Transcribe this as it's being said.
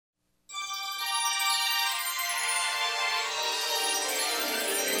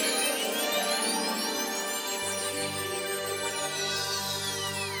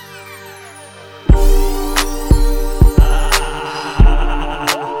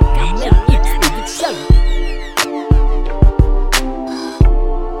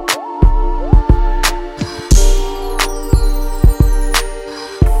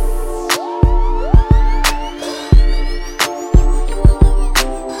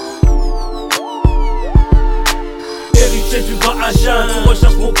j'ai du gras à jeun. Tu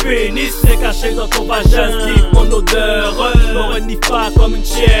recherches mon pénis, c'est caché dans ton vagin. Skip mon odeur, me renifle pas comme une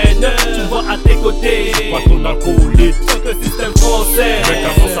chienne. Tu me vois à tes côtés, pas ton acolyte. Choc le système français, mec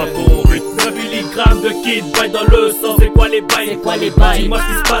avance à ton rythme. 9 milligrammes de kid, bail dans le sang. C'est quoi les bails? Dis-moi ce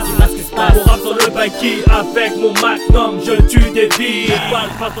qui se passe, dis-moi ce qui se passe. Mon rap sur le bikey, avec mon magnum, je tue des vies. Parle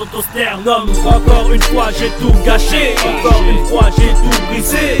pas dans ton sternum. Encore une fois, j'ai tout gâché. Encore une fois, j'ai tout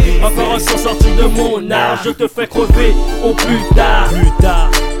brisé. Encore un son sorti de mon art. Je te fais crever au plus tard.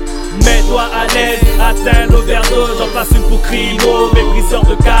 Mets-toi à l'aise, atteins l'overdose. J'en place une pour crimo, mépriseur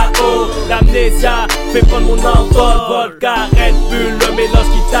de KO. L'amnésia fait prendre mon envol. Vodka, Red Bull, le mélange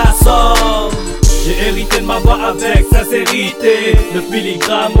qui t'assomme. J'ai hérité de ma voix avec sincérité. 9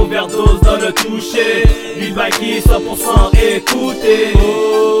 milligrammes, overdose dans le toucher. Lil Bikey 100% écouté.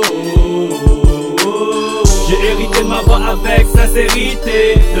 J'ai hérité de ma voix avec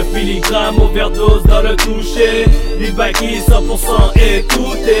sincérité. 9 milligrammes, overdose dans le toucher. Lil Bikey 100%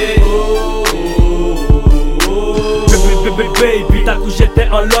 écouté. Baby, t'as cru j'étais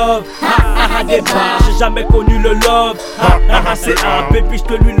en love. J'ai jamais connu le love. C'est un baby,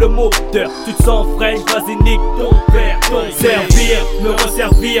 j'te lui le moteur. Tu te sens fraîche, vas-y nique ton père. Servir, me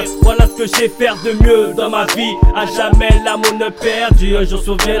resservir, voilà ce que j'ai faire de mieux dans ma vie. À jamais l'amour ne perdure. Un jour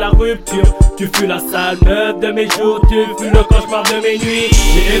survient la rupture. Tu fus la sale meuf de mes jours, tu fus le cauchemar de mes nuits.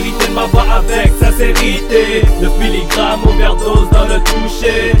 J'ai hérité de ma voix avec sincérité. 9 milligrammes, overdose dans le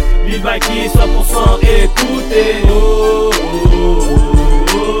toucher. Lil Bikey 100% écouté.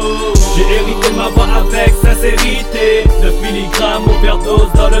 J'ai hérité de ma voix avec sincérité. 9 milligrammes,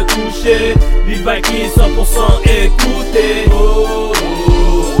 overdose dans le toucher. Lil Bikey 100% écouté.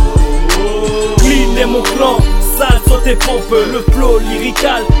 Clean et mon clan, sale sur tes pompes. Le flow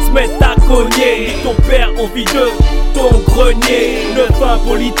lyrical se met à cogner. Nique ton père, envie de ton grenier. Ne pas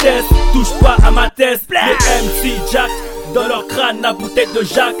politesse, touche pas à ma thèse. Les MC Jack dans leur crâne, la bouteille de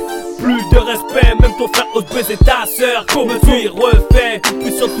Jacques. Plus de respect, même ton frère ose baiser ta sœur. Comme tu refait,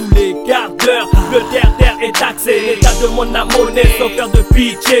 plus sur tous les quarts d'heure. Le terre est taxé, l'État demande la monnaie sans faire de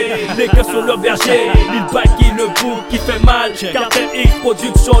pitié. Les gars sur leur berger, Lil Bikey le bout qui fait mal. KARTEL-X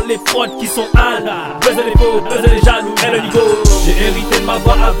production, les fraudes qui sont hal. Baiser les faux, baiser les jaloux et le niveau. J'ai hérité de ma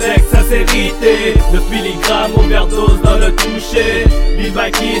voix avec sincérité. 9 milligrammes, overdose dans le toucher. Lil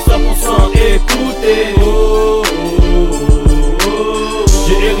Bikey 100% écouté.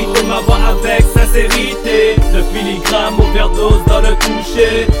 J'ai hérité de ma voix avec sincérité. 9 milligrammes, overdose dans le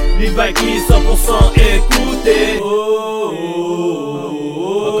toucher. Lil Bikey 100% écouté.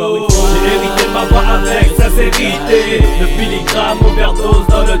 Encore une fois, j'ai hérité de ma voix avec sincérité. 9 milligrammes, overdose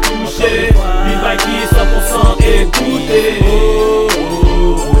dans le toucher. Lil Bikey 100% écouté.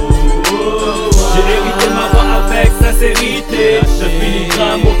 J'ai hérité de ma voix avec sincérité. 9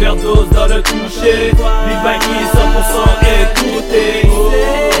 milligrammes, overdose dans le toucher. Lil Bikey 100% écouté.